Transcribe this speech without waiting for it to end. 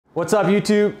What's up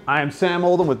YouTube? I am Sam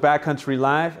Oldham with Backcountry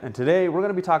Live, and today we're going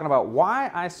to be talking about why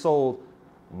I sold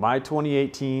my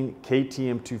 2018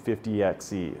 KTM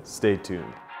 250XE. Stay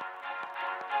tuned.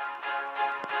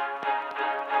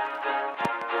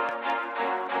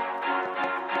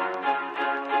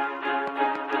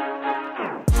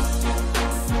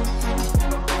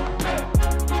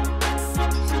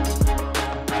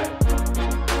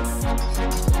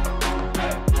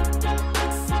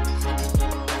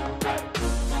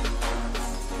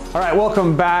 All right,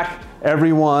 welcome back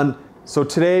everyone. So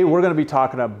today we're going to be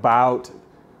talking about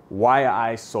why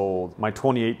I sold my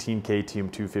 2018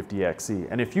 KTM 250XE.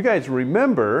 And if you guys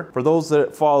remember, for those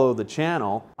that follow the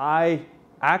channel, I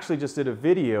actually just did a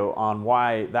video on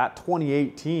why that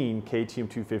 2018 KTM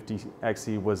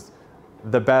 250XE was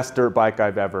the best dirt bike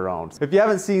I've ever owned. If you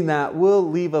haven't seen that, we'll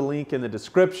leave a link in the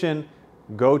description.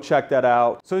 Go check that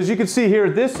out. So as you can see here,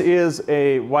 this is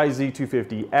a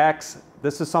YZ250X.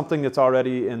 This is something that's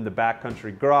already in the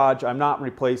Backcountry garage. I'm not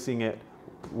replacing it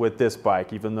with this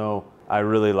bike, even though I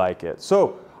really like it.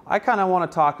 So I kind of want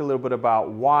to talk a little bit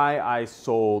about why I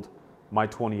sold my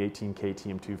 2018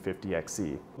 KTM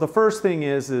 250XE. The first thing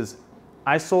is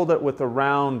I sold it with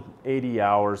around 80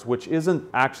 hours, which isn't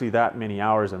actually that many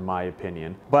hours in my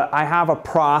opinion. But I have a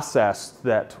process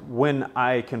that when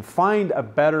I can find a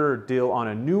better deal on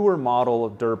a newer model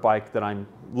of dirt bike that I'm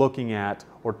looking at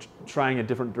or trying a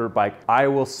different dirt bike, I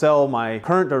will sell my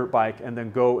current dirt bike and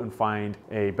then go and find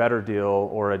a better deal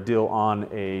or a deal on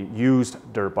a used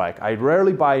dirt bike. I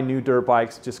rarely buy new dirt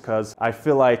bikes just because I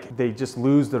feel like they just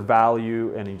lose their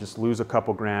value and you just lose a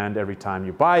couple grand every time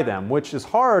you buy them, which is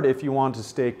hard if you want to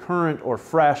stay current or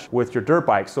fresh with your dirt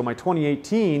bike. So my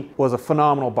 2018 was a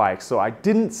phenomenal bike. So I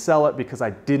didn't sell it because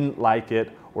I didn't like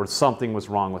it or something was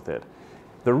wrong with it.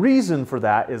 The reason for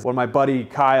that is when my buddy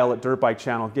Kyle at Dirt Bike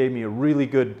Channel gave me a really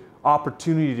good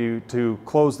opportunity to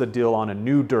close the deal on a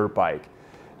new dirt bike.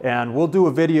 And we'll do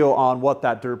a video on what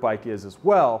that dirt bike is as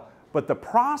well. But the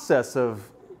process of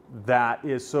that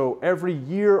is, so every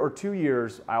year or 2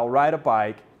 years, I'll ride a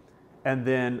bike and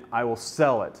then I will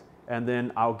sell it. And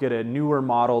then I'll get a newer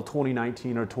model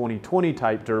 2019 or 2020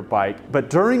 type dirt bike.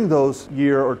 But during those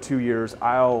year or 2 years,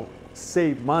 I'll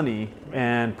save money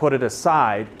and put it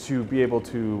aside to be able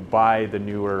to buy the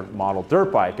newer model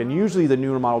dirt bike. And usually the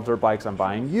newer model dirt bikes I'm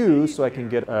buying used so I can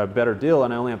get a better deal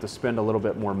and I only have to spend a little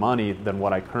bit more money than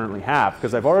what I currently have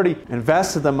because I've already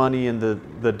invested the money in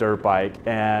the dirt bike,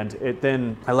 and it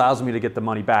then allows me to get the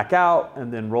money back out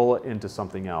and then roll it into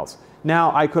something else.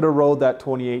 Now I could have rode that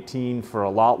 2018 for a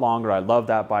lot longer. I love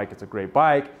that bike. It's a great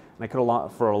bike. And I could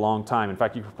have for a long time. In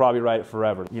fact, you could probably ride it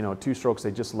forever. You know, two strokes,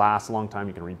 they just last a long time.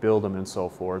 You can rebuild them and so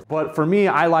forth. But for me,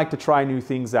 I like to try new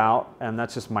things out, and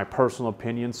that's just my personal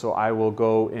opinion. So I will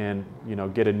go and, you know,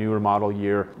 get a newer model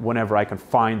year whenever I can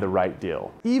find the right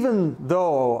deal. Even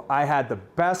though I had the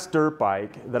best dirt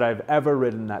bike that I've ever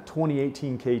ridden, that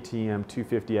 2018 KTM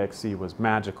 250XE was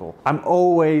magical. I'm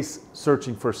always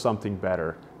searching for something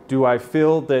better. Do I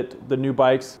feel that the new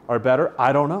bikes are better?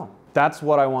 I don't know. That's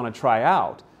what I want to try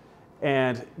out.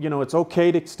 And you know, it's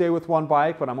okay to stay with one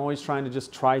bike, but I'm always trying to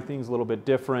just try things a little bit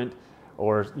different,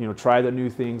 or you know, try the new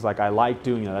things. Like I like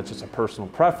doing that. That's just a personal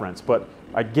preference. But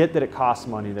I get that it costs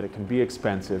money, that it can be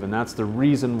expensive, and that's the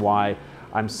reason why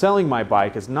I'm selling my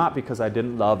bike. Is not because I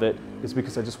didn't love it, it's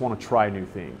because I just want to try new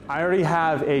things. I already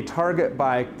have a target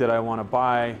bike that I want to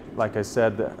buy. Like I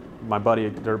said, my buddy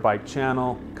at Dirt Bike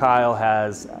Channel, Kyle,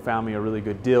 has found me a really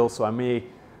good deal, so I may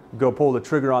go pull the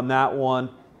trigger on that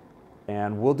one.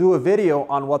 And we'll do a video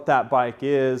on what that bike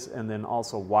is and then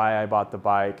also why I bought the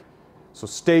bike. So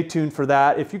stay tuned for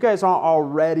that. If you guys aren't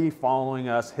already following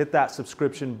us, hit that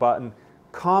subscription button.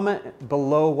 Comment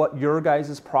below what your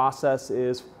guys' process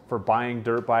is for buying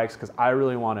dirt bikes, because I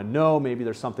really want to know. Maybe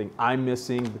there's something I'm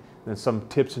missing and some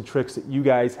tips and tricks that you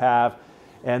guys have.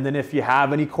 And then if you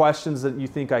have any questions that you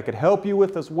think I could help you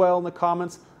with as well in the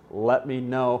comments, let me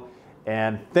know.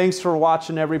 And thanks for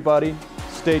watching, everybody.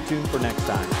 Stay tuned for next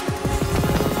time.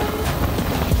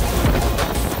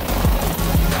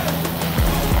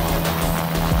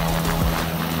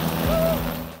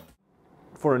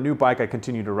 For a new bike, I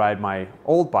continue to ride my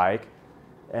old bike,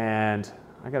 and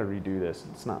I gotta redo this.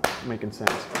 It's not making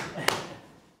sense.